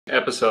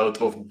episode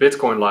of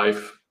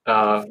Bitcoinlive.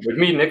 With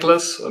me,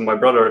 Nicholas. My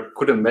brother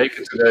couldn't make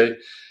it today,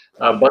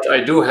 but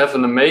I do have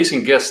an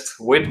amazing guest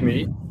with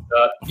me,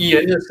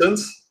 Iannocent.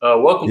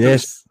 Welcome to the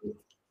Yes. show.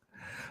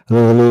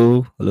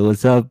 Hello.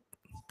 What's up?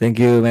 Thank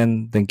you,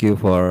 man. Thank you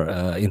for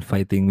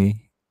inviting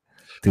me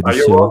to the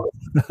You're show.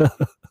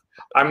 welcome.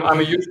 I'm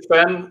a huge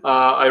fan.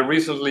 I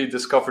recently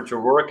discovered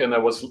your work, and I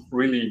was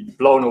really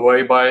blown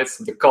away by it.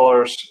 The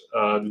colors,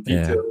 the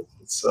Yeah.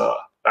 details.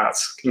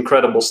 That's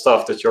incredible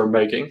stuff that you're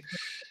making.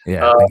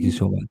 Yeah. Thank you Um,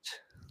 so much.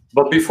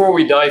 But before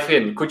we dive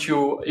in, could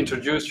you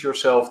introduce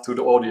yourself to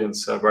the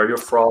audience, where you're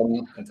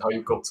from and how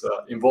you got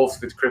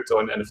involved with crypto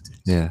and NFTs?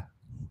 Yeah.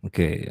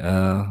 Okay.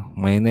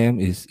 My name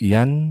is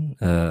Ian.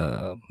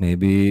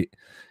 Maybe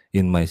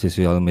in my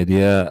social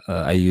media,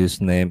 I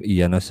use name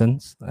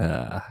Iannocent.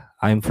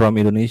 I'm from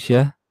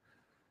Indonesia.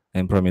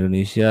 And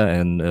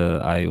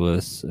I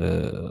was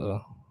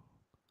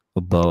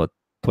about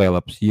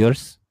 12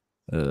 years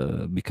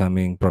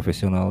becoming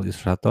professional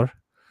illustrator.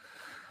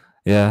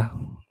 Yeah,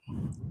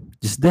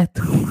 just that.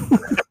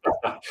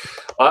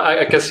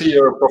 I can see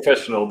you're a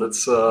professional.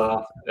 That's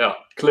yeah,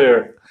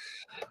 clear.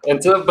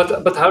 And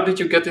but how did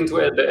you get into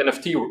the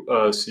NFT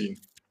scene?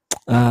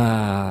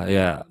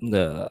 Yeah.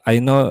 I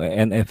know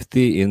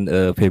NFT in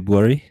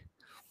February.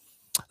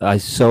 I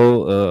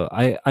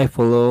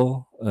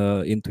follow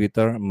in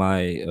Twitter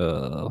my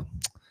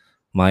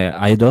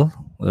idol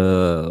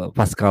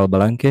Pascal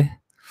Balanque,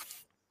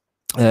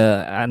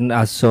 and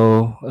I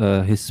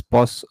saw his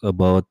post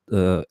about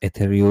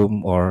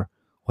Ethereum, or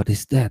what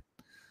is that?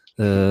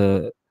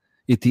 Uh,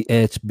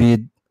 ETH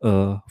bid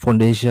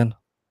foundation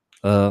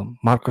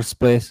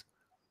marketplace.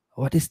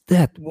 What is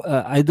that?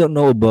 I don't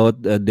know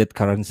about that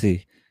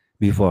currency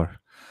before.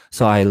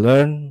 So I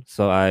learned.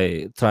 So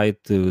I tried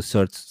to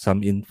search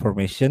some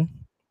information.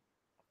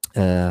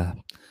 Uh,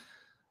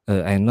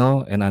 I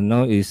know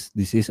is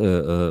this is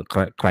a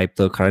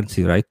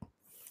cryptocurrency, right?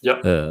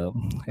 Yeah.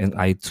 And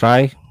I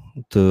try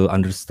to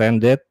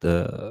understand that,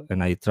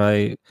 and I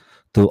try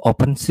to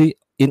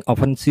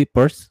OpenSea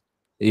first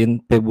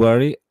in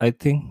February, I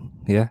think.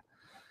 Yeah,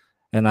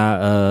 and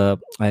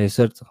I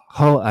search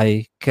how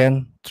I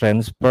can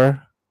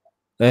transfer,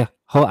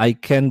 how I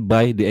can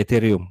buy the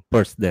Ethereum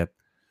first. That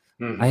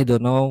I Hmm.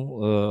 don't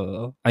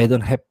know. I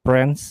don't have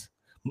friends.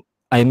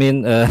 I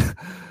mean, I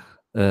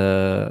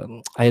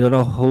don't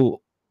know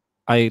who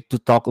I to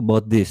talk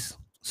about this.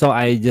 So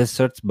I just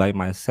search by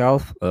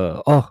myself.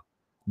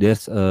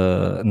 There's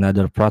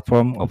another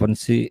platform,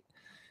 OpenSea.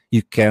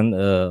 You can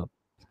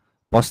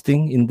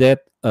posting in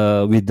that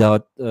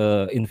without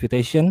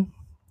invitation.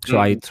 So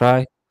I Hmm. try.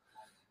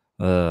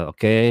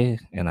 Okay,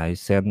 and I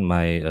send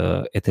my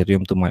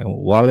Ethereum to my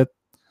wallet,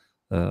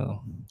 uh,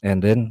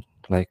 and then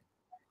like,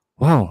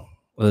 wow,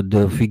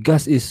 the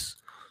Vigas is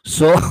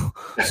so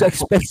so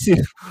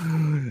expensive,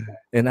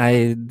 and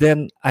I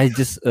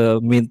just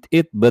mint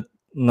it, but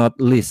not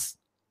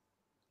list.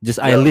 Just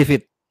Yeah.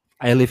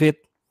 I leave it,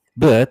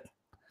 but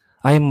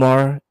I'm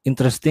more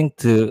interesting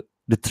to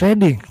the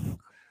trading.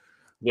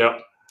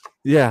 Yeah.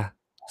 Yeah.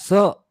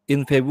 So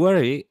in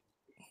February,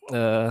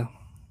 uh,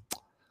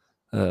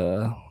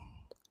 uh,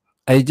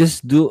 I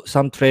just do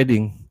some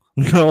trading.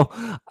 No,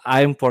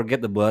 I'm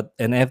forget about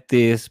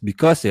NFTs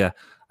because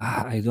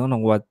I don't know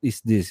what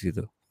is this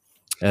gitu.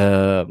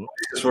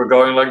 Because we're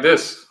going like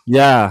this.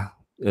 Yeah,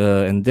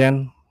 and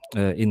then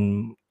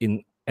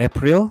in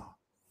April,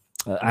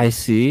 I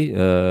see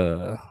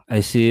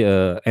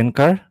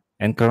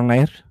Anchor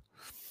Nair.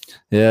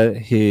 Yeah,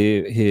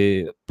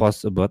 he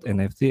posts about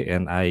NFT,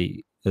 and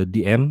I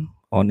DM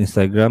on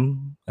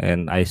Instagram,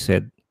 and I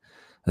said,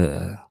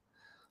 uh,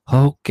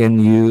 "How can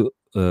you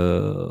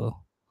uh,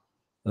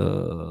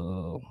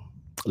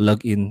 log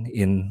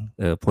in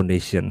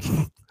foundation?"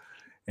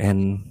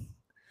 and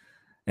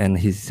and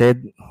he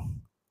said,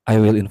 "I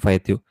will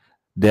invite you."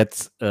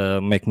 That's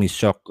make me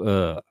shocked,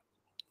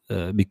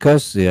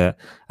 because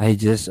I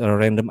just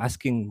random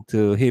asking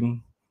to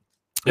him.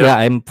 Yeah. Yeah,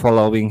 I'm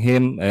following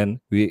him, and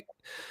we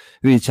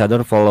each other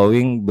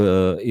following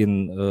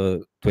in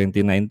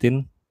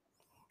 2019.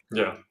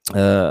 Yeah.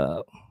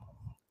 uh,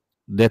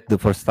 that the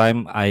first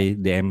time I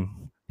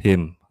DM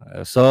him.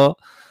 So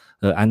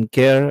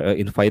Anker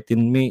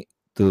inviting me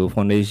to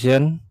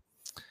foundation,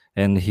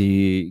 and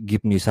he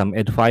give me some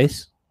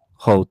advice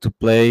how to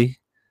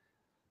play.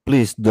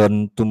 Please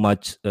don't too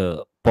much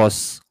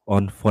post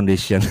on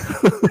foundation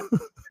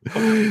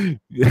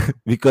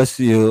because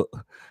the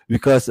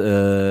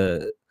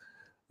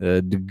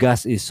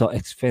gas is so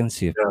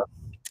expensive Yeah.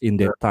 in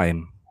Yeah. that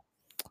time.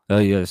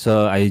 Yeah,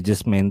 so I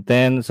just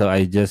maintain. So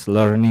I just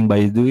learning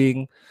by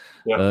doing.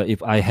 Yeah.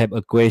 If I have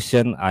a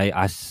question, I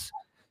ask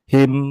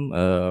him.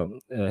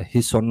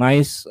 He's so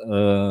nice.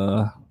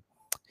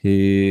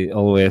 He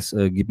always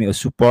give me a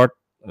support,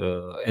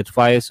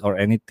 advice, or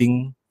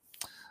anything.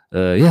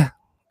 Yeah,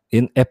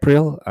 in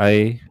April,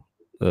 I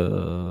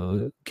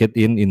get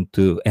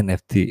into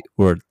NFT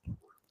world.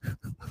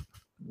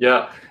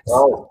 Yeah.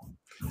 Wow.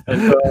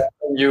 And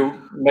you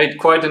made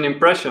quite an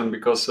impression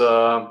because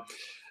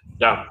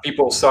yeah,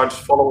 people start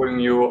following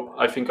you,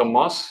 I think, en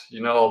masse.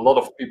 You know, a lot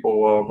of people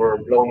were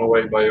blown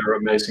away by your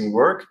amazing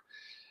work.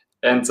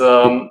 And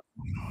I,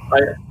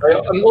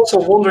 I'm also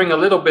wondering a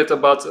little bit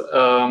about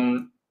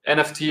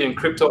NFT and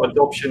crypto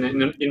adoption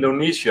in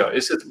Indonesia.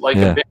 Is it like a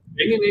Yeah. big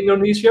thing in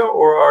Indonesia,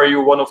 or are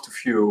you one of the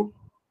few?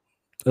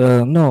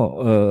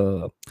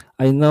 No,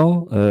 I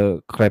know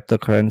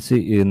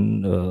cryptocurrency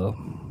in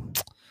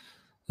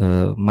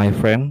my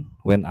friend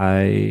when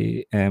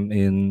I am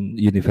in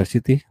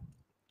university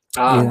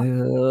Ah,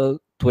 in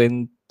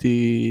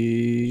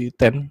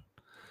 2010.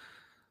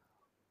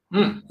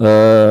 hmm,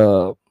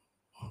 Uh,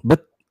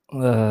 but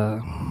uh,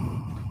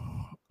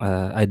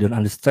 I don't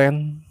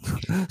understand,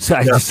 so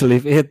I yeah, just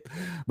leave it.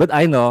 But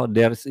I know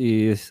there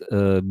is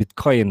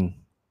Bitcoin.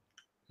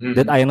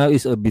 That mhm, I know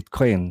is a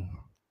Bitcoin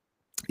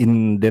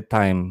in that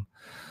time.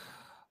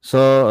 So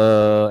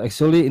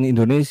actually in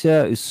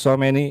Indonesia is so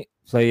many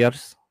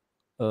players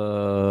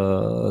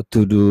to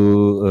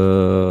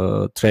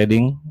do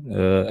trading,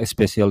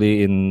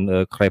 especially in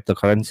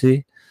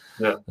cryptocurrency.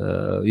 yeah,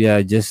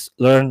 Yeah, just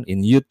learn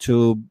in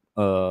YouTube.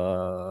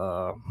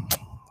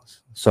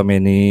 So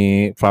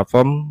many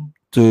platform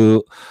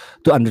to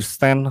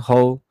understand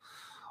how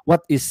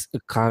what is a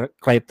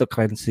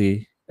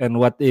cryptocurrency and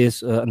what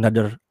is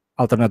another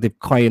alternative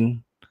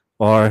coin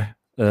or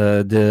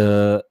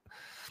the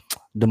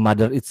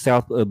mother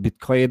itself,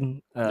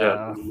 Bitcoin.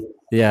 yeah.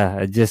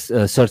 Yeah, I just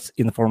search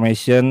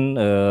information,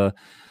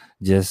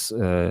 just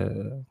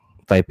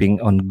typing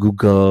on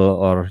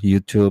Google or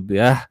YouTube.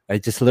 Yeah, I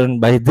just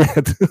learned by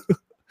that.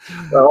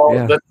 Well,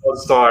 Yeah, that's how it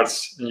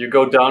starts. You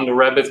go down the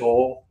rabbit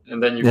hole, and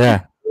then you keep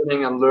yeah,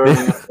 learning and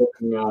learning and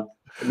learning.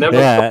 It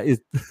never stops. yeah.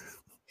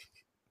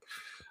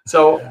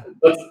 So,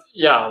 but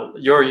yeah,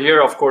 you're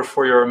here, of course,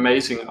 for your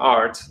amazing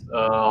art.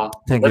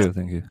 Thank Let's you,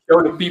 thank you.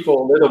 show the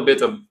people a little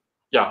bit of,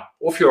 yeah,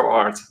 of your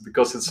art,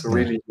 because it's Yeah,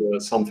 really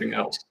something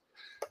else.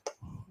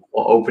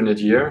 I'll open it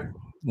here.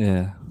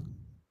 yeah. I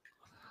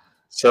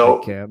So,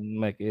 can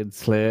make it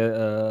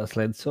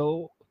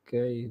slideshow.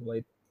 Okay,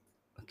 wait.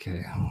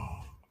 Okay.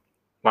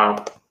 wow.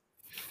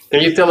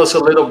 Can you tell us a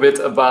little bit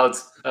about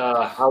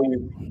how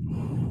you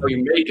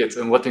make it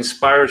and what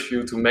inspires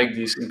you to make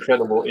these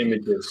incredible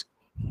images?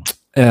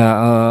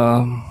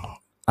 Yeah.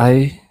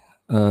 I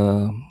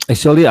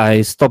actually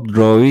I stopped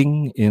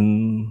drawing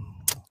in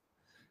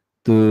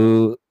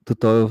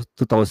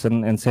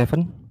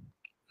 2007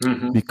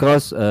 Hmm.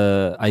 because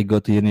I go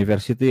to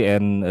university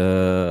and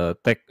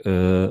take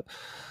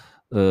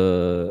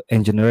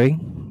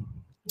engineering.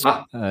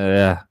 Ah,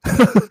 Yeah,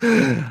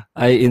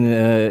 I in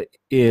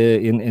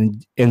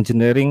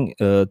engineering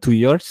 2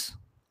 years,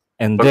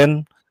 and okay.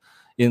 then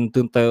in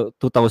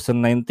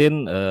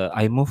 2019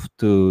 I moved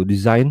to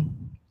design,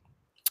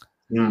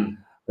 Mm.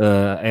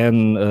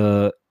 and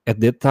at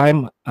that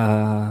time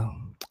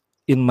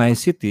in my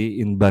city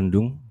in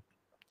Bandung,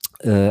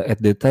 at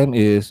that time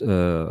is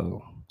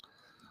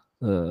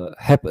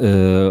have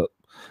a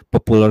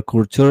popular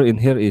culture in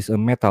here is a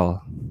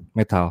metal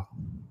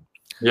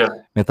Yeah.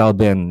 metal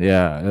band,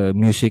 yeah,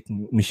 music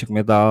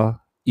metal,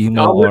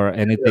 emo Oh, or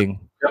yeah. anything.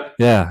 Yeah.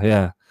 Yeah,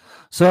 yeah.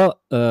 So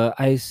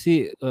I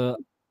see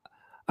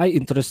I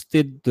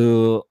interested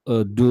to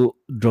do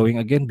drawing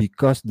again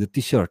because the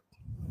t-shirt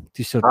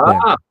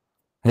band. Ah,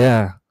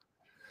 Yeah,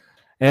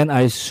 and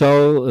I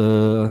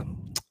saw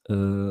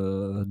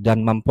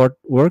Dan Mamport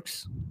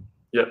works,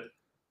 yeah.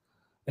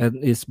 and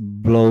it's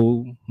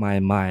blow my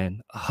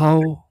mind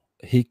how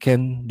he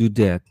can do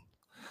that.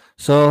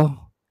 So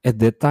at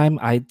that time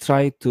I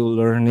tried to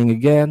learning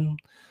again,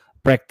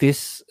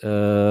 practice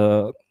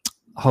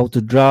how to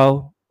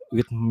draw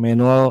with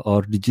manual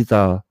or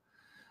digital.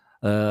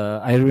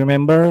 I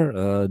remember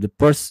the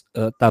first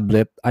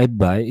tablet I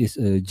buy is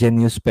a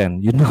Genius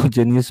Pen. You know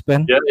Genius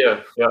Pen? Yeah, yeah,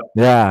 yeah,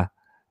 Yeah,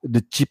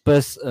 the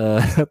cheapest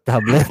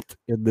tablet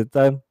at the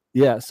time.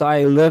 Yeah, so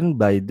I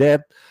learned by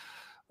that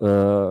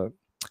uh,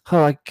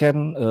 how I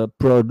can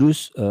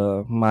produce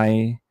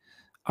my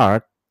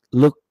art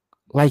look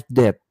like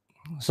that.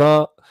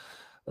 So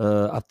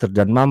after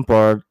Dan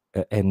Mamport,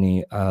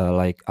 any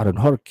like Aaron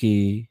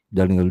Horkey,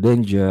 Daniel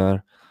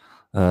Danger,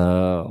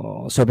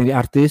 so many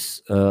artists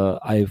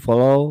I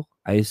follow,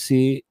 I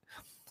see,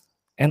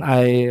 and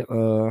I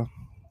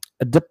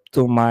adapt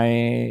to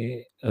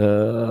my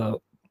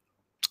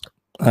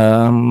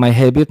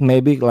habit.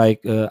 Maybe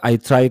like I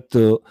try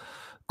to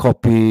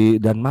copy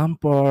Dan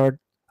Mamport.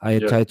 I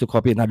yeah, try to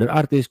copy another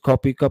artist,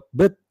 copy,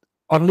 but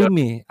only yeah.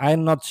 me. I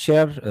not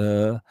share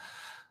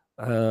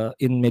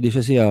in media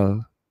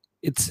social.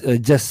 It's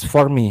just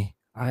for me.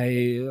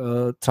 I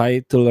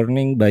try to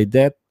learning by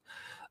that,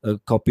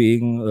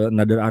 copying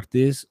another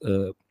artist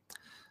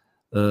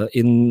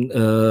in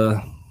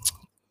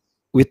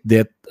with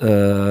that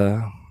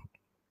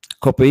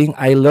copying.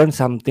 I learn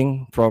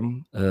something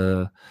from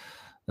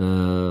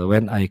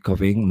when I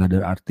copying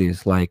another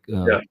artist, like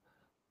Yeah.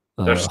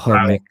 Their how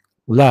style. make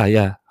lah,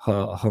 yeah,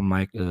 how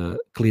make a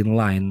clean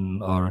line,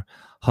 or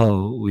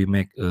how we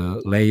make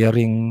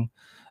layering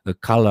a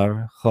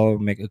color, how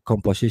make a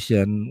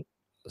composition.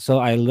 So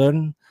I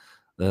learn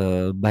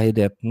by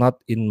that. Not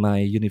in my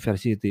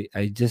university.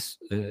 I just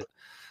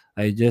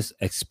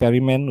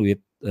experiment with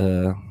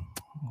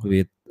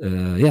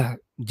yeah,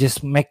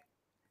 just make,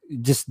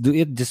 just do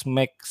it, just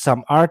make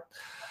some art.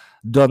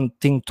 Don't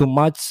think too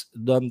much,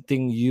 don't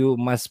think you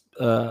must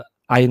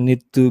I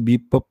need to be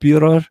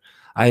popular,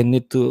 I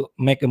need to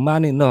make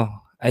money. No,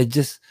 I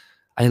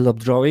love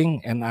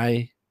drawing, and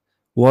I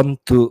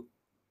want to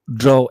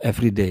draw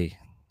every day.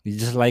 It's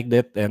just like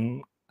that,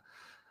 and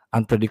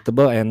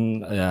unpredictable,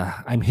 and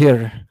I'm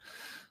here.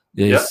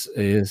 Yeah.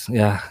 Is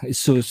Yeah, it's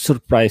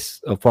surprise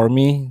for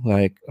me,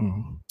 like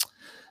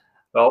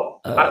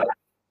Well, uh,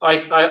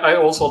 I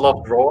also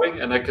love drawing,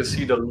 and I can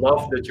see the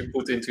love that you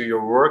put into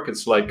your work.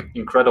 It's like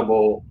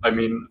incredible. I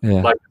mean,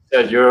 yeah, like I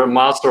said, you're a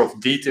master of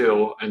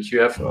detail, and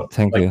you have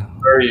thank like you.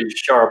 very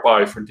sharp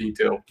eye for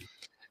detail.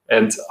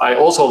 And I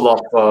also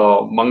love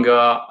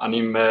manga,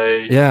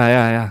 anime, Yeah,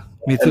 yeah, yeah,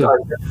 me and too. I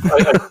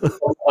see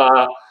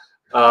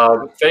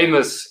some,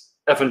 famous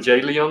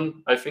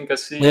Evangelion. I think I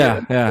see, Yeah,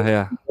 and yeah,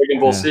 yeah, Dragon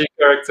Ball yeah, Z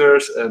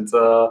characters, and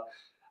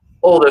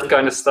all that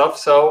kind of stuff.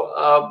 So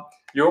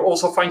you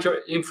also find your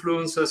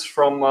influences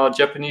from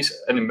Japanese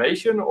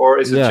animation, or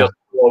is it yeah. just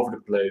all over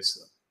the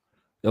place?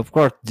 Of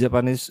course,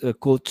 Japanese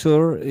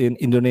culture in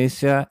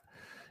Indonesia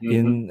Hmm.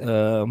 in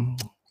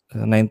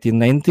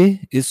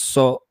 1990 is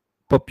so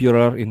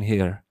popular in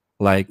here,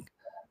 like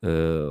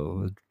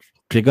uh,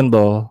 Dragon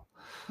Ball.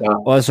 Yeah,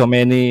 Also,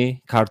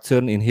 many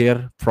cartoon in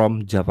here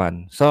from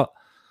Japan. So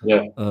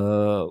yeah.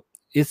 uh,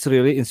 it's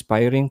really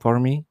inspiring for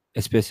me,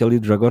 especially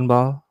Dragon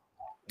Ball,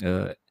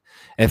 uh,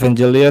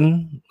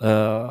 Evangelion.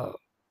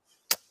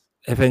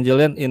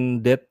 Evangelion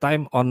in that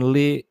time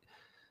only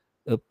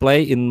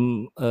play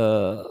in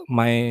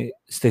my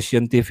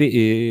station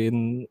TV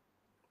in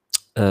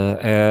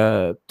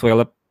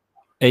 12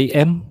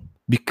 a.m.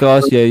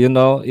 because yeah, you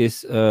know,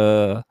 is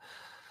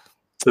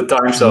The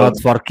time not zone.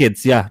 for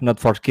kids. Yeah, not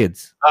for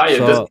kids. Ah, yeah,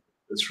 So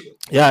that's true.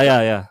 yeah,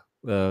 yeah,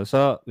 yeah.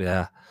 So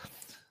yeah,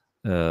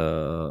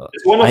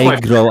 It's one of I my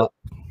grow up.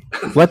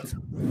 What?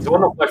 it's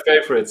one of my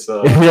favorites.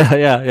 Yeah,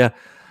 yeah, yeah.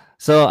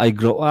 So I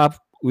grow up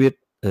with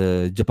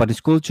Japanese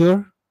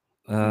culture,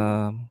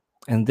 Mhm.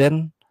 and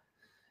then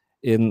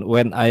in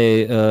when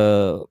I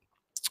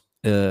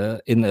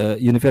in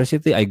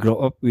university, I grow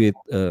up with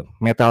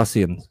metal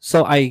scene.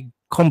 So I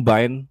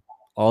combine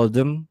all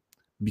them,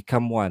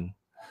 become one.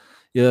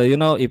 Yeah, you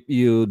know, if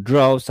you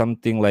draw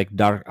something like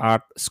dark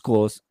art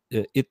schools,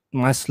 it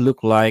must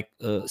look like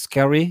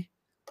scary,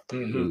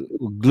 Mhm.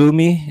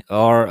 gloomy,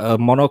 or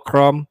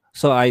monochrome.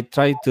 So I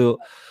try to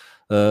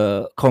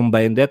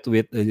combine that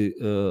with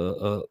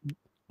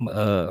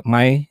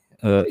my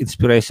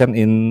inspiration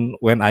in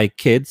when I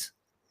kids,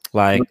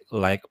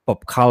 like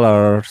pop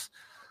colors,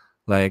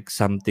 like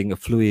something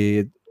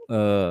fluid.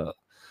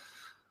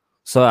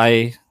 So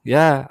I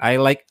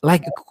like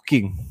a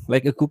cooking,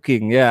 like a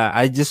cooking. Yeah,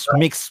 I just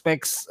mix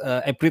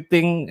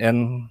everything,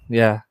 and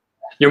yeah,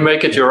 You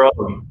make it your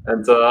own,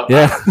 and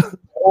yeah, I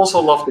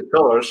also love the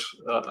colors.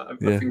 I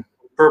yeah, think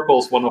purple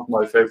is one of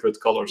my favorite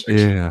colors,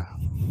 actually. yeah,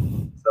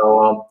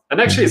 So,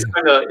 and actually, it's yeah,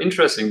 kind of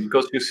interesting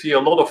because you see a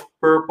lot of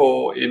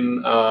purple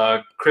in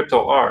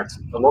crypto art.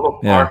 A lot of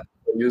art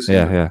yeah, are using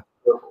yeah, the yeah,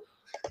 purple.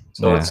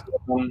 So yeah. it's,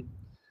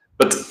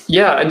 but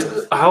yeah. And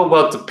how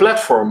about the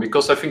platform?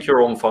 Because I think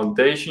you're on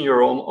Foundation,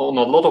 you're on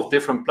a lot of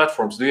different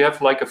platforms. Do you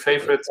have like a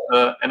favorite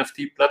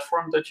NFT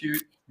platform that you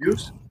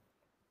use?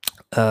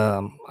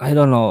 I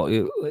don't know.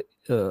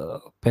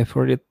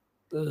 Favorite.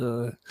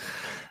 Uh,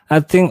 I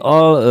think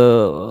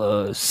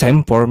all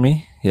same for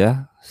me.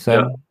 Yeah,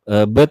 Yeah,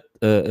 same. But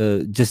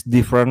just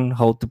different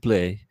how to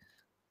play.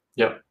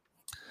 yeah,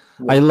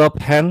 yeah, I love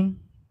pen.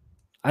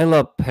 I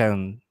love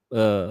pen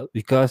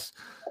because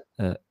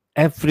uh,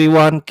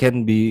 everyone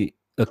can be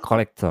a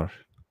collector.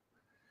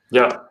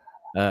 yeah,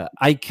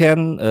 I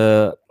can.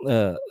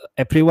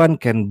 Everyone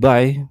can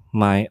buy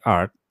my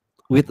art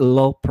with a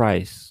low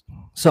price.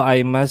 So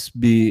I must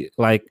be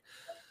like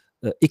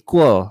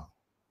equal,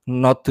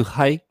 not too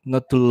high,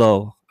 not too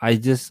low.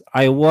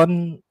 I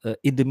want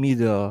in the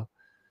middle.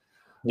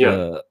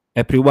 yeah,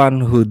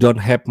 Everyone who don't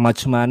have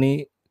much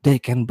money, they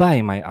can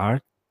buy my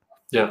art,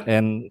 yeah,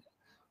 and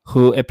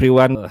who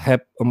everyone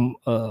have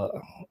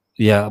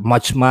yeah,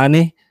 much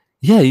money.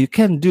 Yeah, you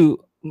can do.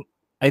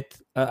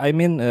 I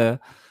mean,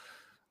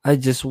 I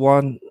just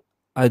want.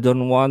 I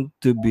don't want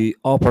to be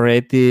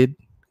operated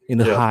in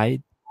the yeah.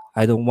 high.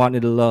 I don't want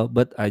it low,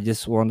 but I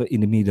just want it in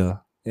the middle.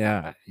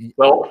 Yeah.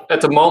 Well, at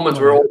the moment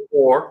we're all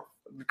poor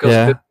because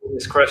Yeah. Bitcoin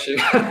is crashing.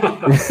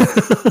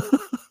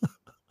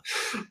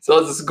 So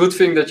it's a good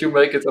thing that you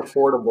make it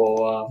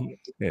affordable.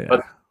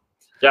 But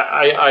Yeah. yeah,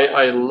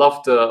 I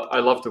love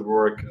the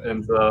work,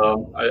 and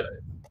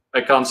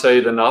I can't say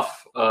it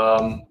enough.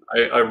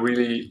 I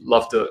really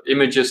love the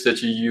images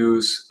that you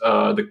use,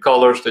 the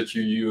colors that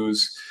you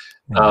use.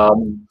 Yeah.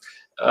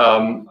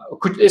 Um,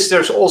 is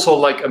there also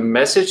like a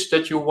message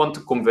that you want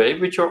to convey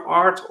with your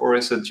art, or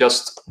is it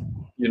just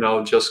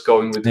just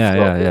going with the Yeah.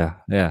 flow? Yeah.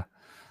 Yeah.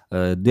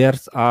 Yeah.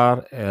 There's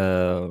are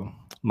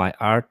my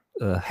art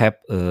have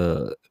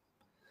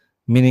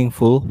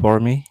meaningful for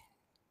me.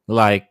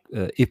 Like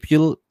if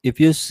you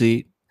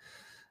see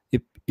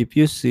if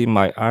you see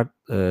my art,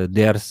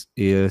 there's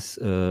is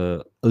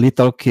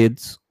little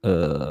kids,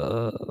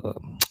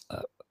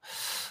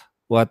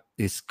 what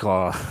is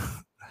called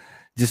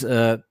just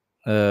uh,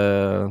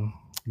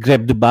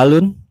 grab the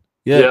balloon.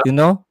 Yeah,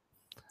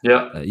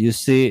 Yeah, yeah, you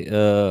see,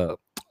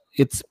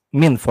 it's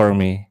mean for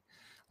me.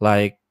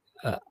 Like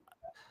uh,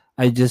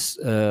 I just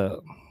uh,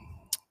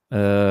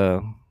 uh,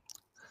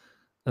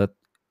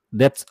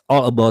 that's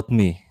all about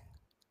me,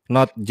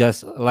 not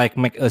just like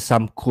make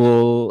some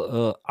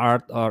cool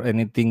art or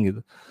anything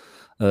gitu.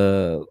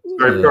 uh, it's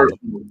very uh,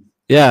 personal.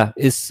 yeah,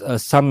 it's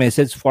some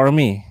message for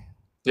me.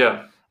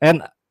 Yeah.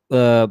 And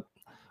uh,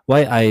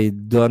 why I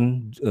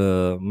don't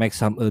make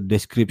some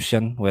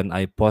description when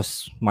I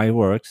post my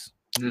works,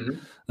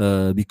 Hmm.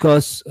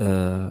 because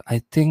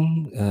I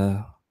think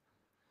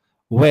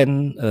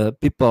when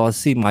people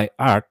see my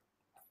art,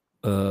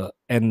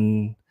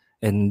 and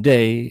and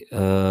they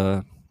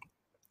uh,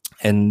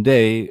 and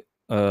they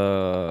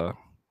uh,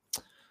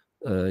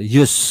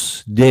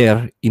 use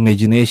their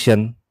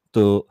imagination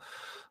to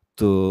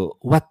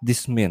what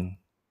this mean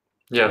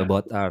Yeah.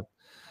 about art,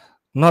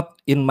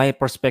 not in my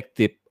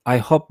perspective. I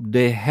hope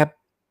they have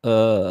uh,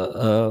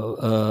 uh,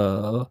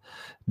 uh,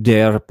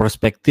 their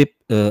perspective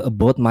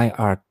about my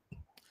art.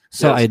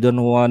 So Yes. I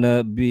don't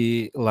wanna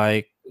be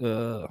like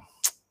yeah,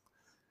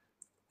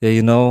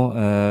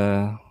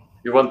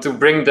 You want to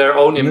bring their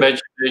own n-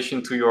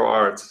 imagination to your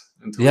art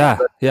and to yeah,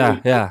 let you yeah,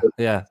 use yeah, it.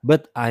 yeah.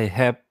 But I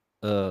have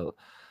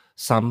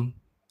some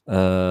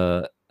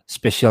uh,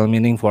 special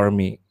meaning for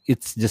me.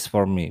 It's just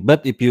for me.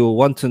 But if you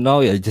want to know,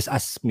 yeah, just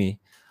ask me.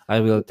 I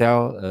will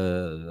tell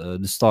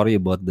the story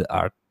about the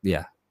art.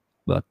 Yeah,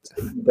 but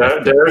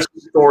after There's a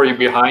story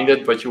behind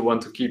it, but you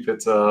want to keep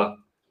it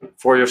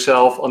for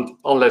yourself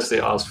unless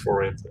they ask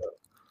for it. Is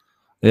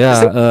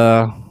yeah,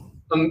 there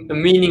a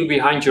meaning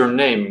behind your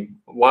name?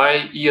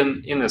 Why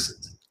Ian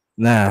Innocent?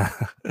 nah,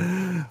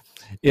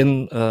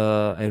 in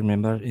I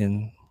remember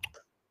in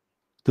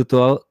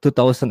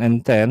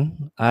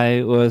 2010,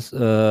 I was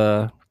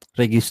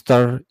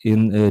registered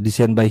in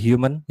Design by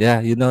Human.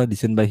 Yeah,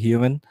 Design by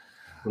Human,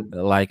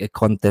 like a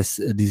contest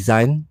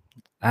design.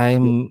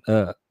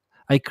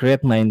 I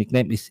create my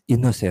nickname is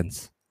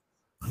Innocence.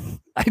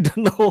 I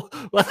don't know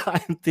what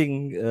I'm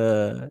thinking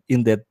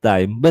in that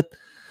time, but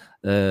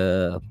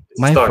It's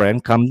stuck.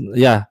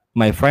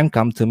 my friend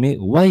come to me.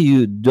 Why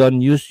you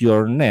don't use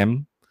your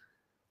name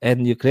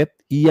and you create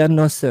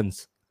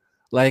Iannocent?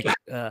 Like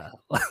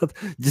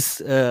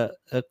just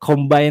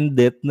combine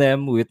that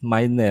name with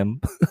my name.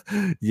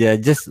 Yeah,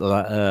 just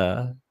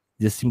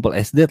simple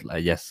as that.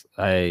 Like, yes,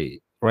 I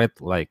read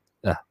like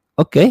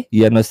okay,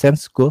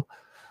 Iannocent, cool.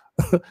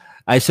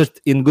 I searched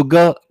in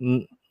Google,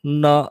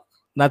 no,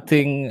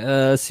 nothing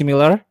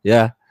similar.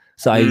 Yeah,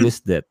 so I Mm.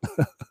 used that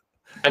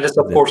And it's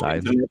at of that course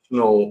time.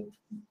 international.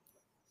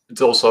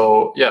 It's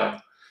also, yeah,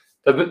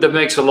 that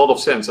makes a lot of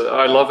sense.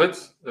 I love it.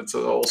 It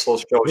also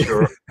shows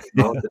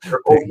that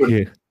you're Thank open.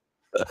 you.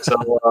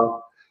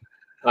 So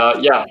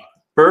yeah,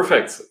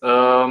 perfect.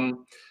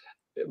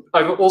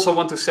 I also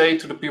want to say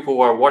to the people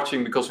who are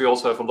watching, because we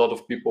also have a lot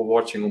of people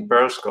watching on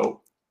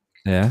Periscope,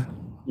 Yeah,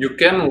 you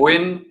can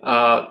win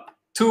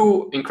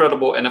two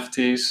incredible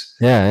NFTs.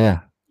 yeah, yeah.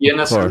 Of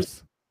Innocent.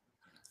 course.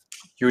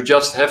 You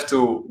just have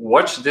to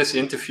watch this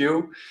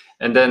interview,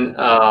 and then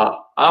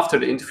after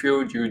the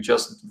interview, you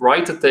just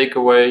write a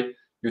takeaway.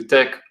 You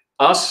tag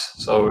us,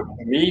 so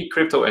me,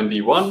 Crypto and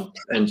B1,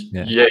 and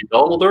Yeah. Jay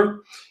Dalder,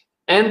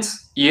 and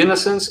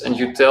Innocence, and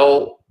you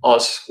tell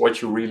us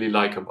what you really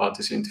like about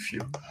this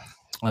interview.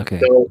 Okay.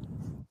 So,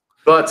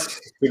 but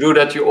to do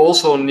that, you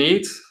also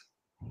need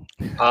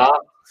a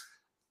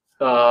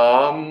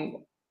um,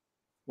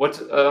 what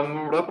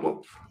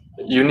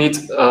you need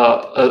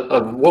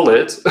a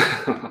wallet.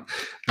 I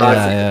Yeah,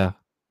 forgot.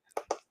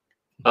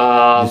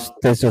 yeah. This Um,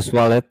 Tezos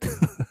wallet.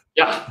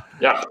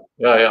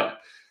 yeah.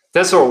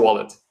 Tezos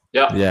wallet.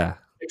 Yeah, Yeah, yeah,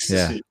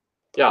 ecstasy.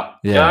 Yeah.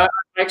 yeah.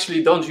 I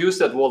actually don't use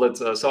that wallet,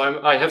 so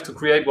I have to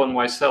create one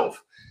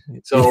myself.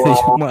 So You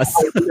I'll must.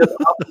 do that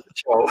after the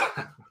show.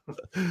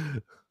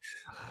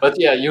 But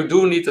yeah, you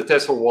do need a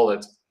Tesla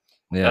wallet.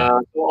 Yeah,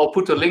 So I'll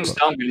put the of links course.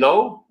 down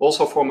below,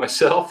 also for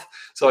myself,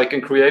 so I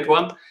can create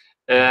one.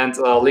 And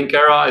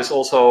Linkera is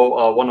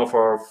also one of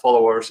our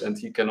followers, and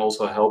he can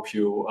also help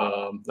you.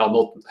 Not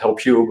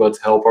help you, but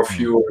help our Mm.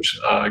 viewers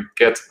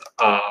get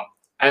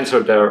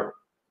answer their Yeah,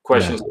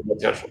 questions about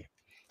Tesla.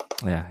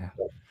 yeah, yeah,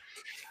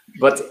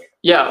 But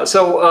yeah,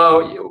 so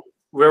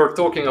we're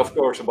talking, of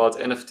course, about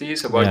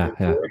NFTs, about yeah, your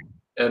yeah. work,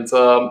 and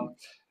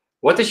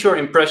what is your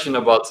impression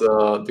about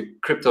the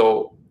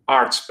crypto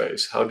art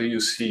space? How do you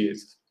see it?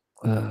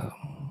 Uh,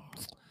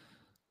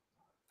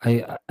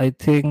 I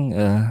think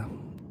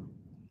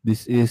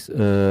this is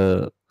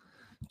a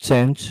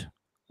change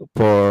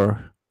for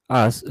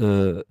us,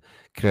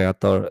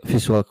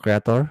 visual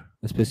creator,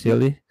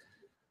 especially.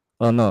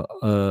 Oh no,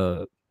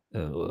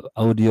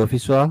 audio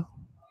visual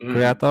Mhm.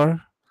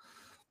 creator.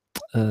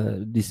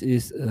 This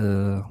is,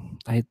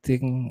 I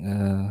think,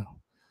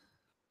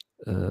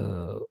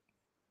 uh,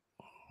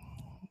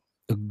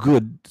 a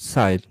good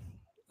side.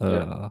 Yeah.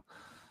 Uh,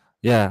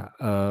 yeah,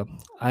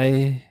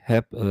 I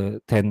have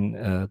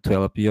 10,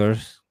 12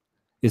 years.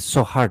 It's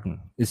so hard.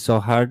 It's so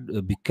hard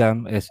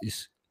become as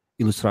is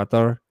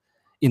illustrator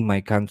in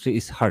my country.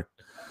 It's hard.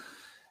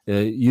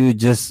 You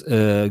just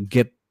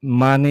get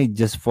money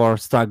just for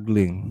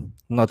struggling,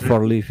 not for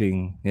Mhm. living.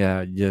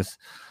 Yeah, just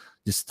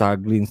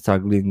struggling,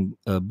 struggling.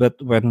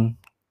 But when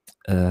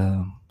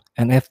uh,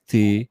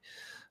 NFT,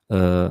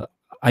 uh,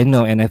 I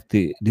know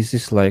NFT. This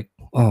is like,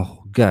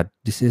 oh God,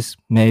 this is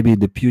maybe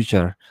the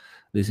future.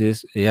 This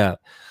is, yeah,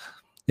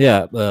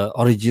 yeah.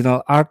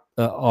 Original art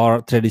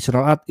or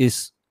traditional art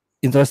is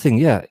interesting.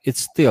 Yeah,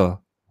 it's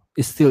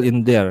still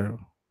in there.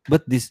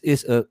 But this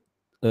is a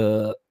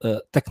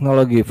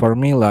technology for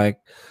me. Like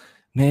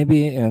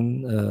maybe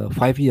in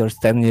 5 years,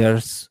 10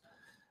 years,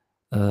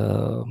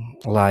 uh,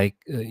 like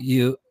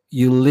you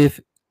live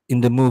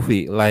in the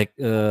movie, like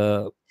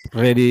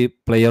Ready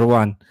Player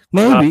One. Uh,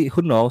 Maybe,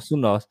 who knows? Who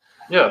knows?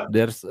 yeah.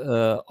 There's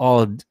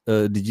all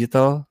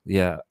digital.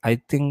 Yeah,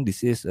 I think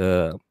this is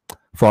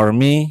for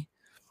me.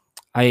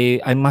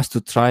 I must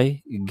to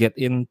try get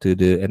into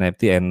the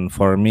NFT, and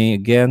for me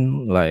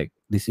again, like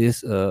this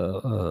is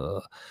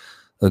a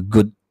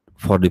good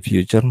for the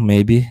future.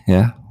 Maybe,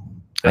 yeah.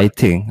 Yeah. I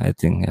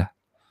think, yeah,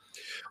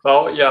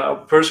 Well, yeah,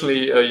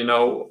 personally,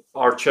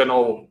 our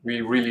channel,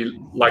 we really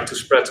like to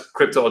spread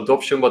crypto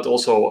adoption, but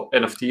also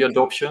NFT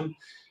adoption.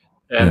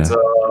 And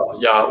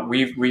yeah, yeah,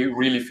 we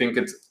really think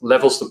it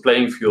levels the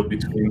playing field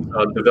between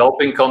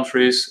developing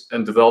countries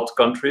and developed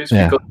countries,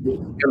 yeah, because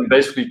you can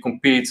basically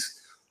compete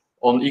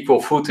on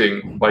equal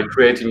footing by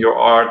creating your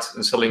art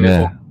and selling it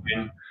yeah,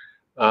 online.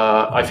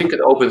 I think it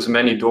opens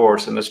many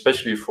doors, and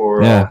especially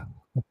for yeah.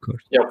 Of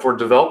course. yeah, for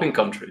developing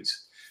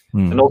countries.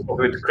 And Hmm. also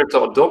with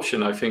crypto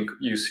adoption, I think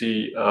you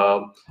see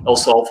El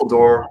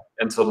Salvador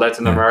and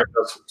Latin Yeah, America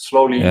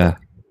slowly yeah,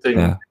 adopting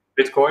yeah,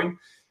 Bitcoin.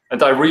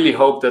 And I really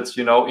hope that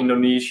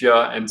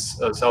Indonesia and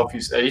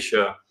Southeast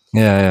Asia,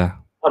 yeah, yeah,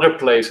 other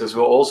places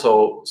will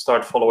also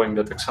start following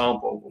that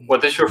example.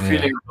 What is your yeah.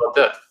 feeling about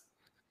that?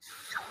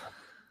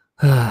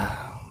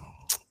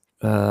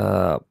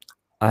 uh,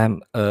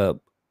 I'm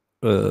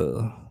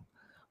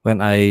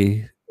when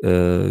I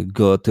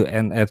go to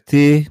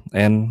NFT,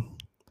 and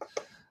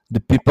the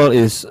people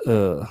is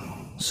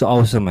so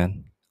awesome,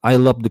 man. I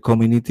love the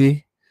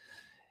community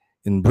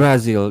in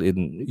Brazil,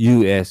 in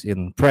US,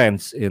 in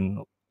France,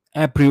 in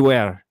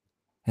everywhere,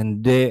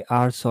 and they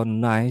are so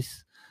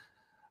nice.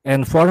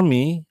 And for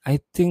me, I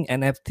think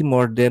NFT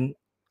more than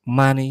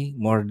money,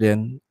 more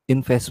than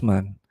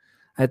investment.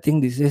 I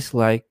think this is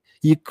like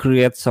you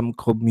create some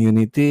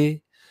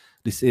community.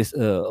 This is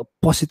a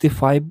positive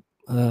vibe.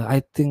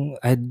 I think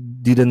I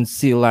didn't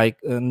see like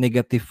a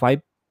negative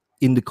vibe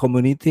in the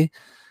community,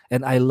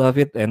 and I love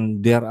it.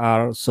 And there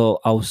are so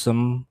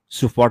awesome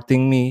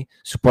supporting me,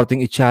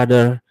 supporting each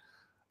other.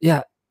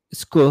 Yeah,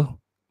 it's cool.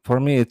 For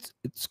me,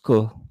 it's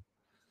cool.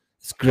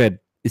 It's great.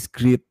 It's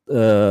great.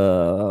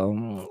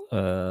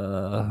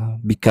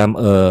 Become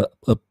a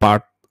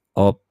part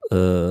of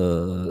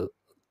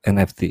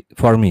NFT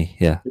for me.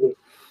 Yeah,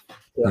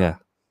 Yeah. yeah.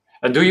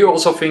 And do you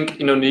also think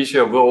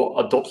Indonesia will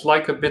adopt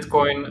like a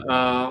Bitcoin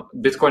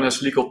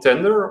as legal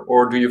tender,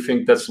 or do you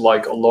think that's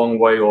like a long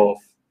way off?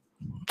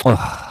 Oh,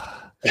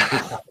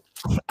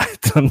 I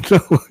don't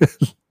know.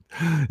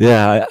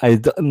 Yeah, I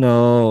don't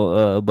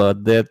know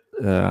about that.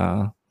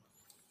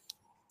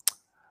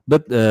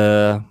 But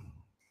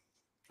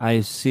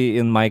I see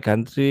in my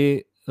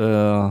country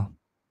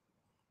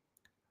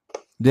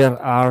there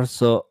are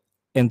so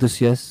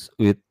enthusiasts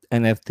with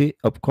NFT.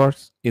 Of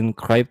course, in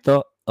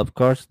crypto, of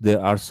course,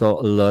 there are so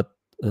a lot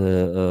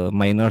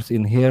miners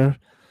in here.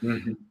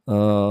 Mhm.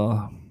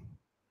 Uh,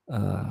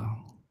 uh,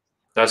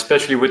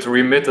 Especially with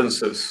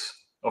remittances,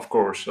 of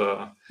course.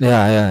 yeah,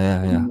 yeah,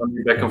 yeah, yeah,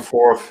 Money back yeah, and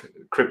forth,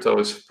 crypto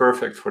is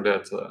perfect for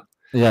that.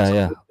 yeah, So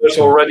yeah. Of there's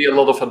course. already a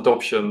lot of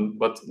adoption,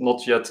 but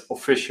not yet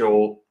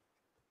official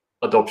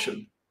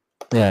adoption.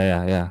 Yeah,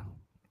 yeah, yeah.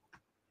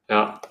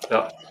 Yeah,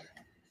 yeah.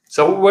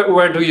 So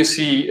where do you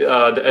see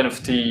the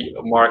NFT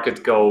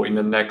market go in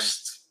the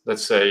next,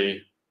 let's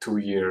say, 2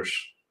 years?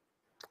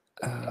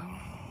 Uh,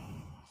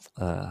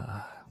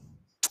 uh,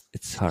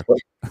 it's hard.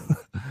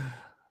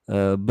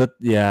 But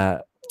yeah,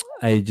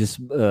 I just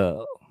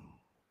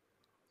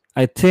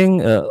I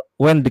think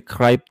when the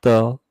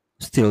crypto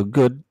still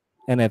good,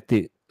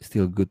 NFT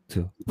still good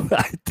too.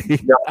 I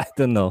think Yeah, I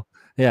don't know.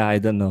 Yeah, I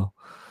don't know.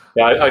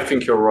 yeah, I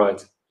think you're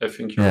right. I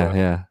think you're Yeah, right.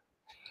 yeah,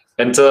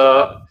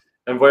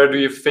 And where do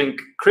you think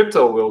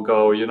crypto will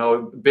go?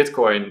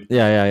 Bitcoin.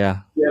 yeah, yeah, yeah.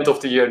 The end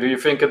of the year, do you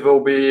think it will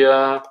be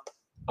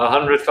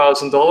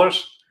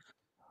 $100,000,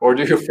 or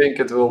do you think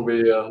it will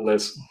be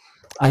less?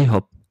 I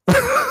hope.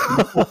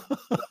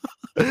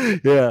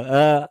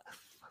 Yeah,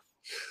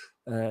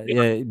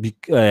 yeah,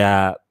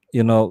 yeah.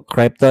 You know,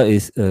 crypto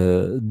is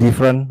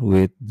different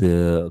with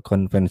the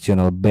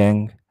conventional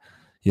bank.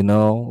 You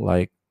know,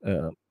 like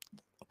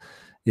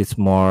it's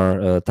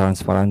more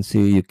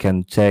transparency. You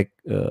can check.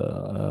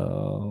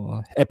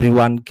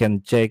 Everyone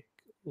can check.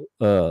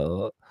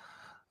 Uh,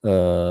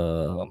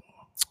 uh,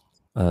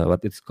 what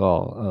it's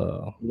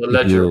called, The if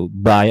ledger. you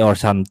buy or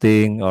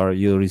something, or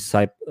you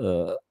receive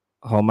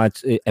how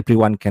much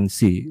everyone can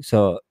see,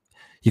 so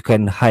you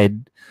can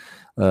hide,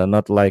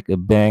 not like a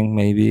bank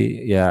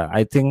maybe. Yeah,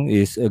 I think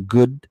is a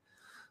good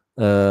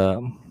uh,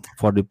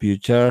 for the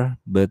future,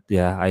 but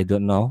yeah, I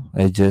don't know.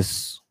 I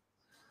just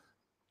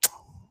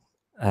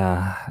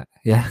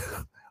yeah,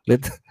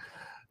 let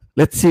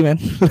let's see, man.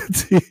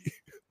 Let's see.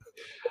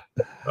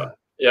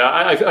 Yeah,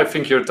 I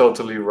think you're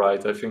totally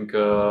right. I think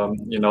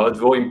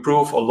it will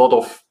improve a lot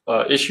of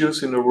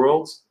issues in the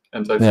world,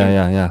 and I Yeah, think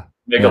yeah, yeah,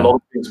 make a yeah, lot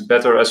of things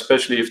better,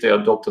 especially if they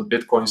adopt a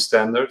Bitcoin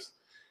standard,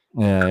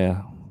 yeah,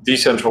 yeah,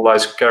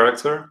 decentralized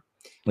character.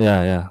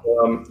 yeah, yeah,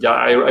 Yeah,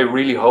 I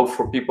really hope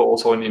for people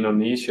also in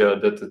Indonesia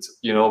that it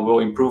will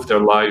improve their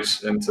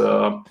lives, and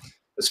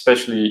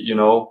especially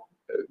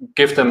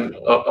give them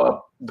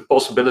the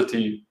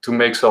possibility to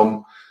make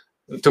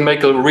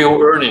a real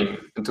earning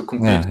and to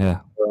compete yeah, yeah,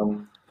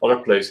 with other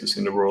places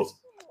in the world.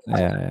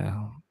 yeah, yeah.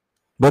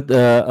 But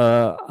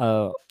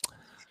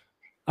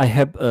I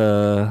have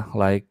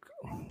like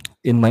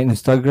in my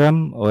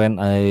Instagram, when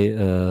I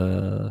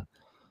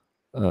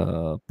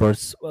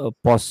post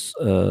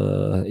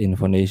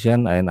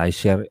information and I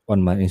share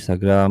on my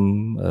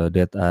Instagram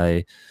that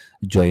I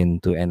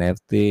joined to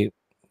NFT.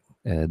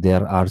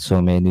 There are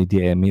so many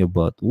DM me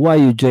about why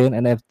you join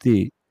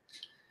NFT.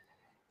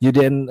 You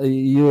then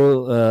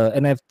you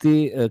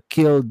NFT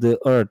kill the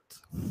earth.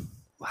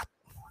 What?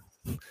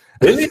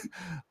 Really?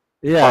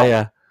 Yeah,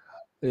 Wow.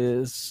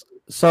 yeah.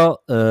 So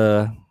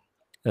uh,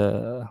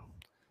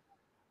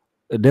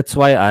 that's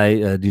why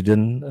I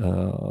didn't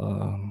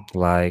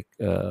like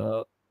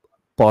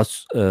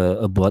post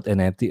about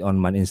NFT on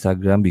my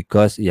Instagram,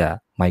 because yeah,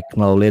 my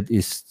knowledge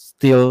is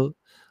still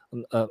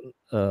uh,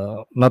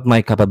 not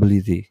my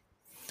capability.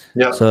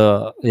 Yeah.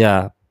 So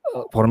yeah,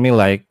 for me,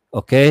 like,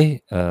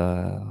 okay,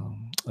 uh,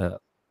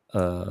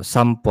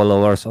 some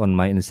followers on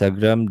my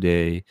Instagram,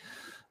 they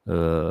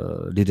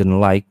didn't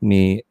like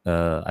me.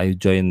 I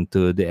joined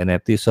to the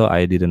NFT, so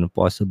I didn't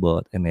post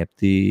about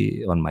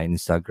NFT on my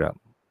Instagram.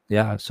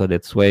 Yeah, so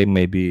that's why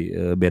maybe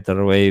a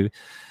better way.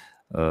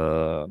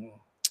 Uh,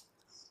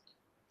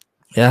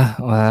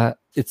 yeah,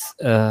 it's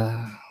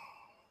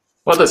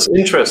Well, that's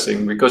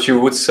interesting because you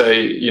would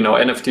say,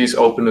 NFTs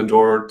open the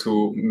door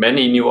to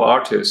many new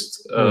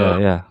artists, yeah,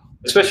 yeah,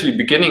 especially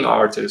beginning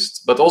artists,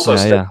 but also yeah,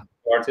 established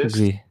yeah. artists.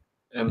 Agree.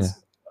 And Yeah,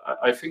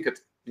 I think it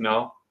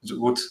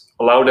would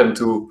allow them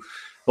to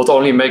not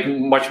only make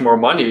much more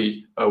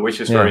money, which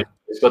is very yeah,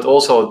 nice, but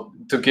also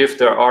to give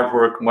their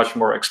artwork much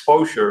more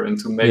exposure and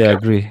to make yeah. it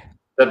Agree.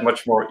 that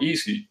much more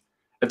easy.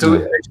 And to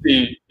Yeah.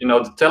 actually,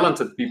 the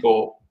talented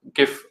people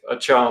give a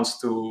chance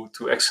to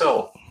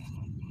excel.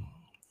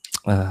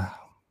 Uh,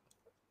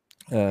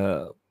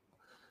 uh,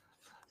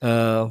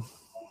 uh,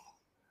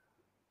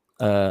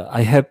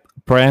 I have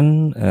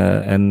friend,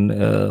 and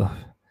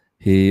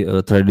he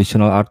a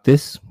traditional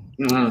artist,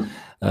 Mhm.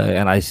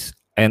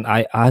 and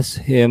I asked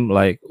him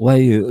like, why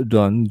you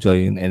don't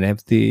join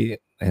NFT,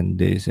 and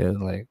they said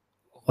like,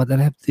 what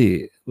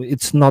NFT?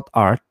 It's not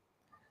art.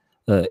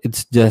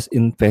 It's just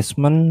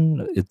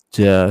investment. It's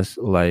just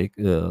like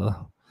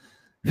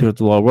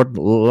virtual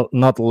world,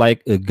 not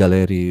like a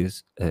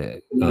galleries.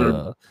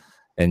 Mhm.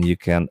 And you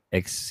can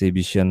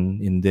exhibition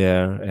in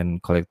there,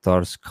 and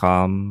collectors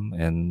come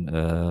and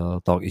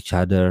talk each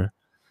other,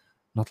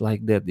 not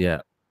like that.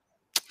 Yeah,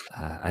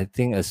 I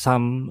think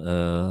some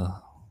uh,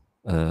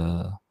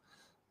 uh,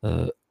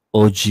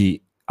 og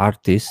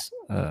artists,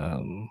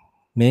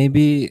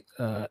 maybe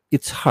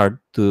it's hard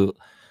to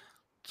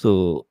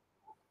to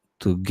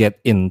get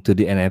into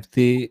the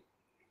NFT.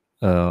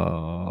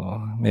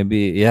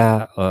 Maybe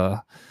yeah, uh,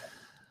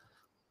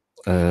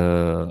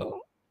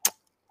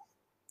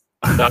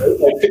 Yeah,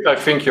 I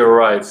think you're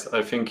right.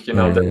 I think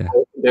yeah, yeah, yeah,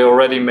 they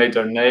already made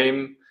their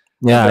name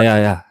and yeah, they're yeah,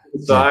 yeah, yeah,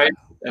 inside,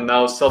 and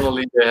now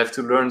suddenly they have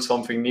to learn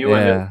something new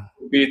and they yeah,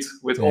 compete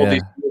with all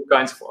these yeah, new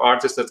kinds of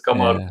artists that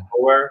come out of yeah,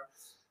 nowhere.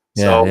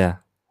 yeah, So yeah,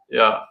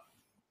 yeah,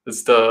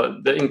 it's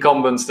the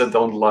incumbents that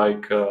don't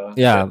like the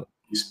yeah.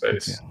 Okay.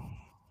 space.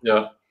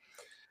 Yeah.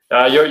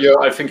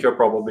 I think you're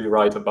probably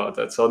right about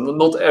that. So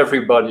not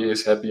everybody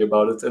is happy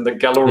about it, and the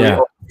gallery Yeah,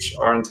 owners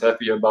aren't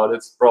happy about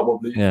it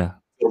probably yeah,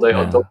 until they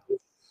yeah. adopt it.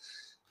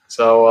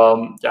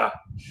 So yeah,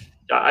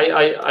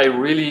 I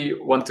really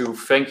want to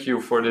thank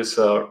you for this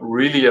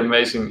really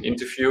amazing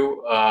interview.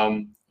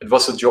 It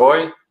was a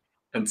joy,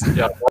 and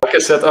yeah, like I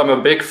said, I'm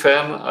a big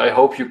fan. I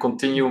hope you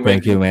continue Thank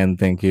making you, man.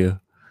 Thank you.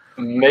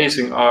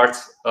 amazing art.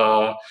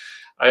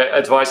 I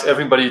advise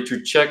everybody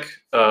to check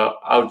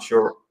out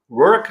your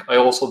work. I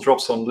also drop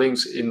some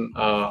links in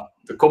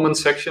the comment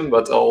section,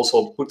 but I'll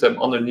also put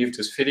them underneath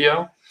this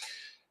video.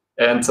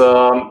 And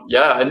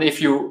yeah, and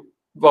if you,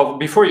 well,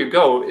 before you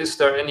go, is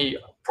there any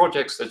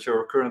projects that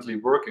you're currently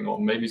working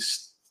on? Maybe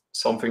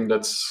something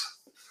that's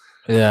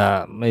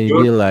Yeah, good?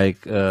 maybe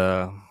like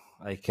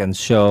I can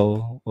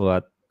show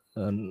what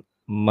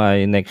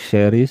my next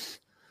series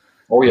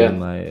Oh in yeah.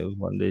 my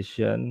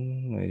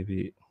foundation.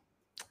 Maybe,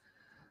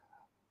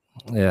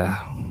 yeah.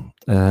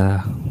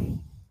 Uh,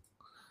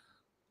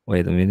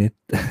 Wait a minute.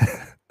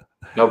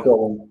 No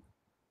problem.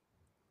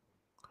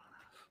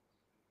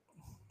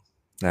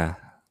 Nah,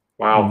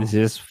 this Wow.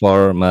 is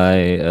for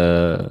my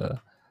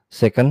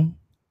second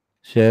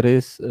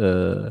series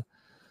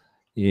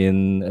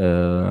in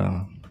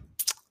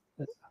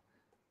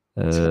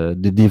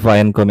the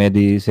Divine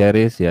Comedy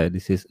series. Yeah,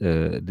 this is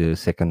the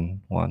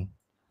second one.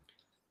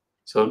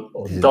 So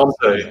This is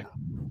Dante.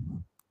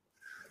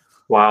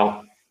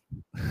 Wow.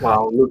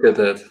 Wow. Look at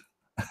that.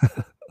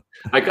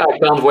 I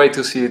can't wait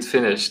to see it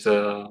finished.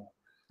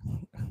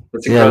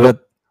 That's yeah, incredible. but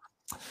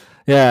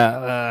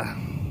yeah,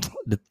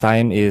 the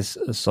time is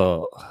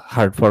so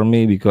hard for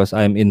me because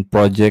I'm in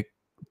project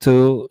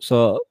too.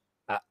 So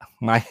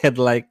my head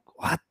like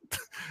what?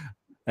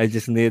 I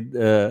just need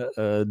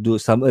do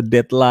some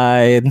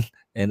deadline,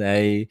 and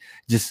I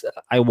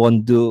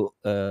want to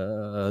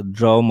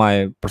draw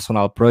my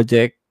personal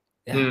project.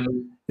 Yeah,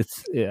 Mhm.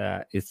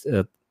 it's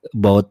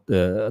about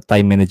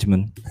time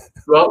management.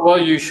 Well,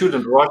 you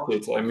shouldn't rush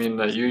it. I mean,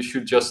 you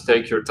should just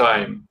take your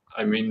time.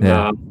 I mean,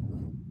 Yeah,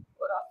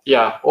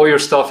 yeah, all your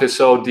stuff is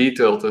so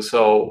detailed and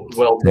so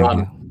well thank done.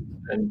 you.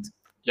 And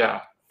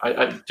yeah,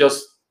 I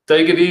just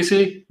take it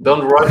easy.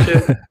 Don't rush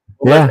it.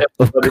 Don't let Yeah,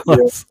 of everybody.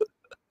 course.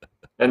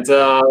 And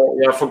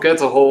yeah, forget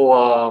the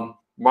whole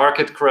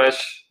market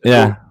crash. It will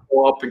Yeah,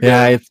 go up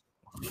yeah, again.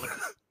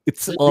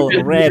 it's You all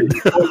can red.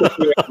 focus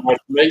here on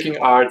making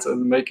art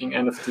and making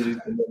NFTs,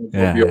 and then it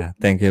will Yeah, be okay. yeah.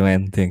 Thank you,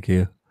 man. Thank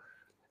you.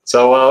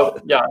 So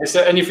yeah, is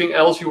there anything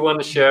else you want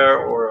to share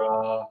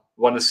or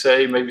want to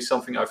say? Maybe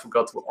something I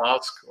forgot to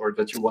ask or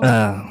that you want to.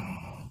 Uh,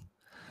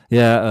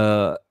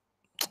 yeah,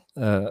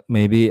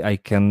 maybe I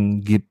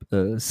can give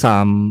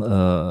some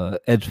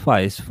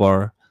advice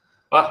for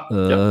Ah,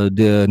 yeah.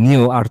 the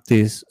new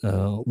artists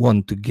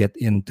want to get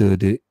into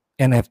the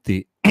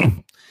NFT.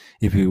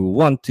 If you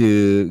want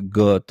to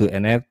go to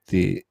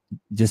NFT,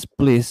 just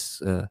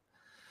please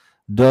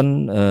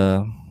don't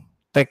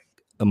take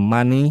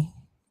money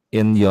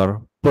in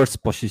your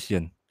first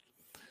position.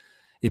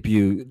 If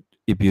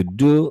you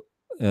do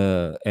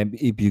and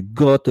if you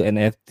go to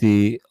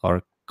NFT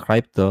or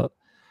crypto,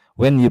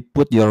 when you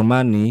put your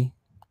money,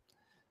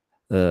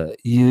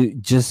 you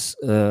just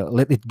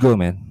let it go,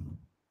 man.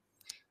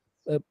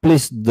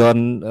 Please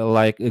don't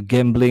like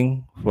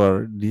gambling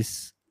for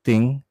this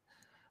thing.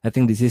 I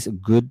think this is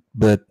good,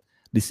 but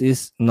this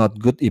is not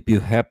good if you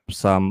have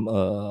some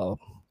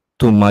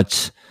too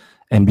much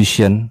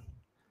ambition.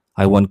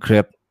 I want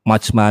create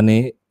much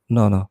money.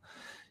 No, no.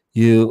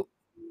 You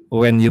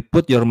when you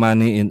put your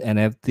money in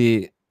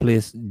NFT,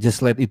 please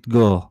just let it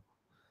go,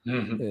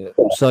 Mhm.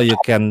 so you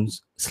can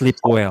sleep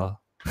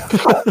well.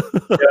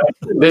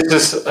 This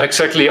is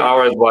exactly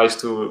our advice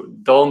to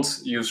don't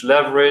use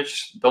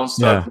leverage, don't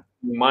start Yeah,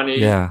 losing money.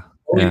 yeah,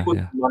 Only yeah, put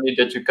yeah, money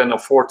that you can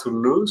afford to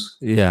lose.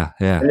 yeah,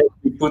 yeah, And if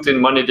you put in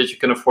money that you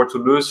can afford to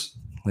lose,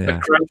 a yeah,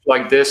 crash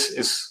like this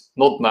is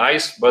not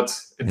nice, but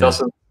it yeah,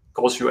 doesn't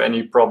cause you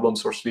any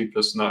problems or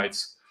sleepless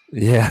nights.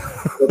 yeah,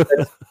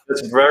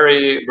 That's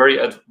very, very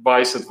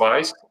wise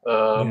advice.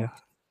 yeah,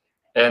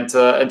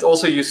 And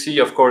also you see,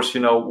 of course,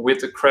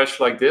 with a crash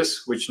like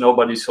this, which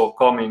nobody saw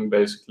coming,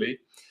 basically,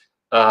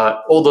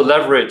 all the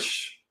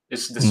leverage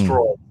is mm,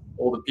 destroyed.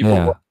 All the people who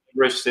yeah, are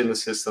leveraged in the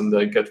system,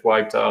 they get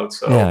wiped out. yeah,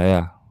 So,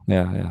 yeah,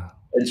 yeah, yeah,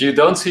 and you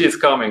don't see it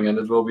coming, and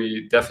it will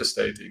be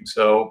devastating.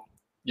 So,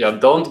 yeah,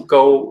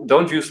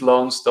 don't use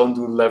loans, don't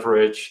do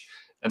leverage,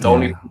 and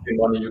only yeah, put in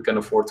money you can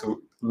afford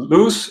to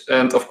lose.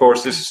 And of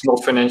course, this is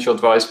not financial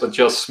advice, but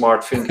just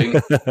smart thinking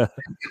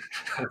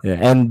yeah.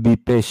 And be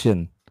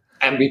patient.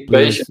 and be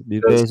patient. Please be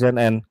Because patient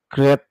and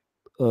create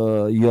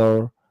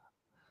your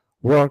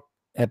work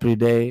every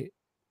day.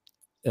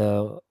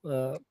 uh,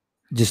 uh,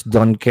 just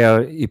don't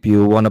care if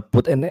you want to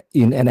put in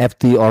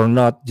NFT or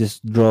not.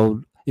 Just draw.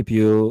 If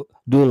you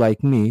do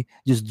like me,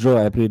 just draw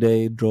every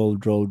day. Draw,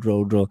 draw,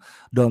 draw, draw.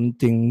 Don't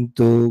think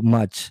too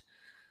much.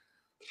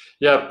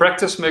 yeah,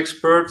 practice makes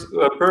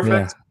Yeah,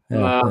 perfect. And,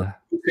 yeah, yeah,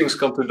 good things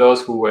come to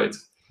those who wait.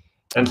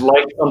 And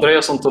like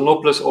Andreas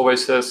Antonopoulos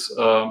always says,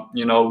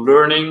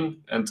 learning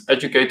and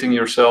educating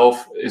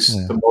yourself is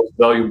yeah, the most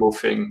valuable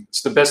thing.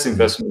 It's the best yeah,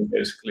 investment,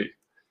 basically,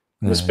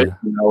 and yeah, especially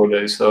yeah,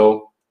 nowadays.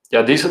 So,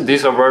 yeah,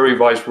 these are very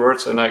wise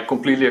words, and I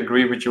completely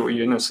agree with you,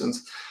 Iannocent.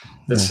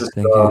 yeah. This is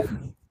Thank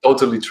you.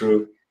 totally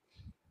true.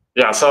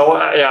 Yeah, so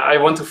yeah, I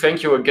want to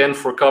thank you again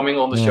for coming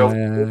on the show. Yeah,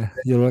 yeah, yeah.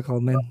 You're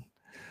welcome, man.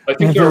 I think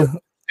Thank you're you. a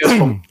guest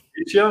from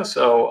Indonesia,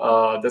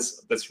 so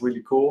that's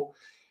really cool.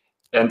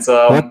 And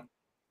What?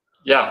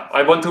 yeah,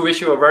 I want to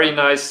wish you a very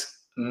nice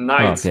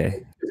night.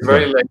 Okay. It's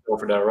very Okay. late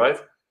over there, right?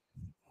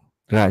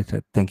 Right.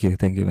 Right. Thank you.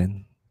 Thank you,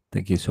 man.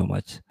 Thank you so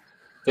much.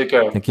 Take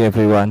care. Thank you,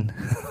 everyone.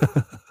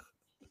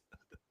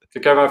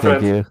 Take care, my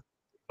Thank friend. you.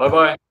 Bye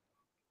bye.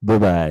 Bye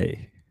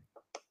bye.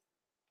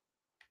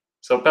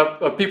 So,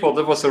 people,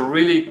 that was a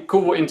really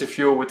cool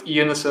interview with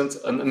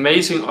Iannocent, an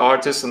amazing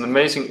artist, an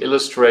amazing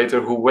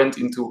illustrator who went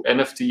into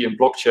NFT and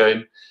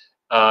blockchain,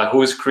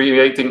 who is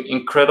creating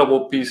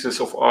incredible pieces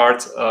of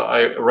art.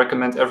 I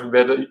recommend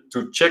everybody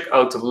to check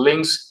out the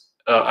links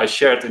I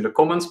shared in the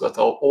comments, but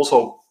I'll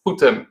also put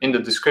them in the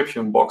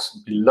description box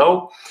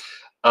below.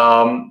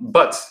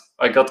 But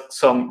I got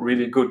some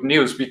really good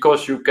news,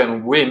 because you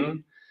can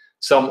win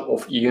some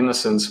of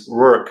Iannocent's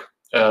work,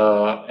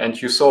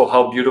 and you saw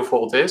how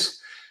beautiful it is.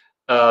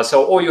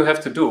 So all you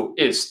have to do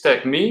is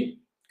tag me,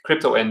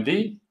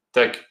 CryptoND,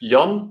 tag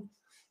Jan,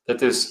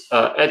 that is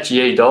at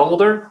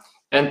 @JDalmolder,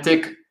 and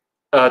tag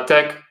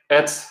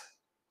at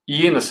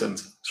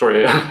Iannocent.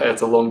 Sorry, I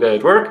had a long day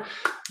at work,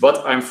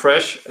 but I'm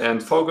fresh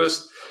and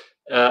focused.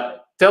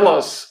 Tell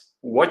us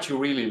what you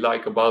really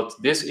like about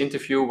this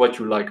interview, what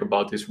you like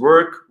about this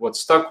work, what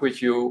stuck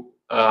with you,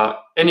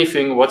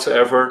 anything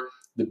whatsoever.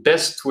 The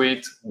best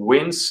tweet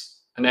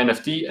wins an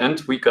NFT,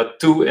 and we got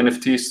 2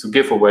 NFTs to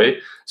give away.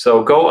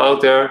 So go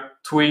out there,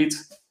 tweet,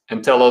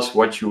 and tell us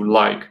what you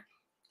like.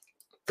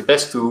 The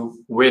best to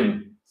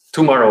win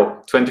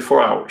tomorrow,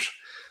 24 hours.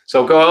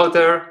 So go out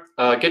there,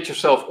 get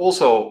yourself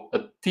also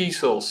a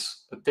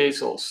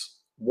Tezos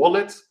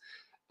wallet.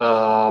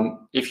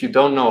 If you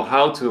don't know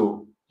how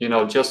to,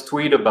 just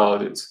tweet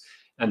about it,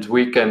 and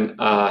we can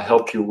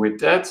help you with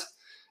that.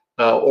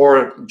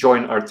 Or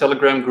join our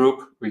Telegram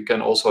group. We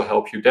can also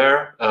help you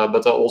there.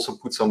 But I'll also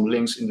put some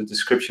links in the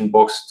description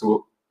box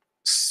to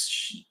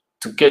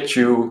get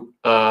you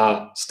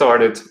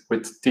started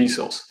with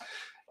Tezos.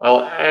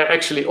 I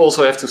actually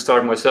also have to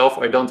start myself.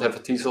 I don't have a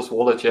Tezos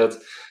wallet yet.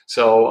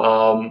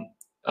 So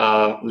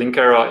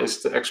Linkera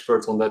is the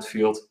expert on that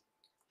field.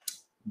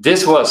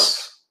 This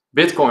was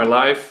Bitcoin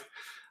Live.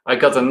 I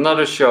got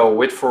another show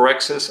with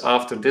Forexis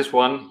after this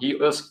one. He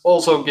was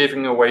also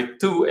giving away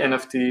 2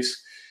 NFTs.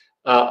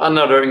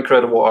 Another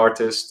incredible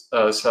artist.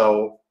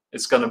 So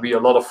it's going to be a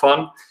lot of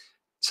fun.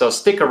 So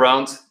stick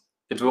around.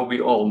 It will be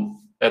on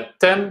at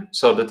 10.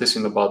 So that is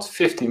in about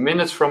 15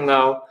 minutes from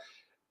now.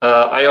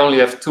 I only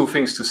have 2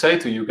 things to say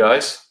to you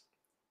guys.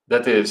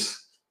 That is,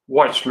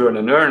 watch, learn,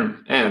 and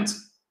earn, and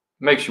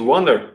makes you wonder.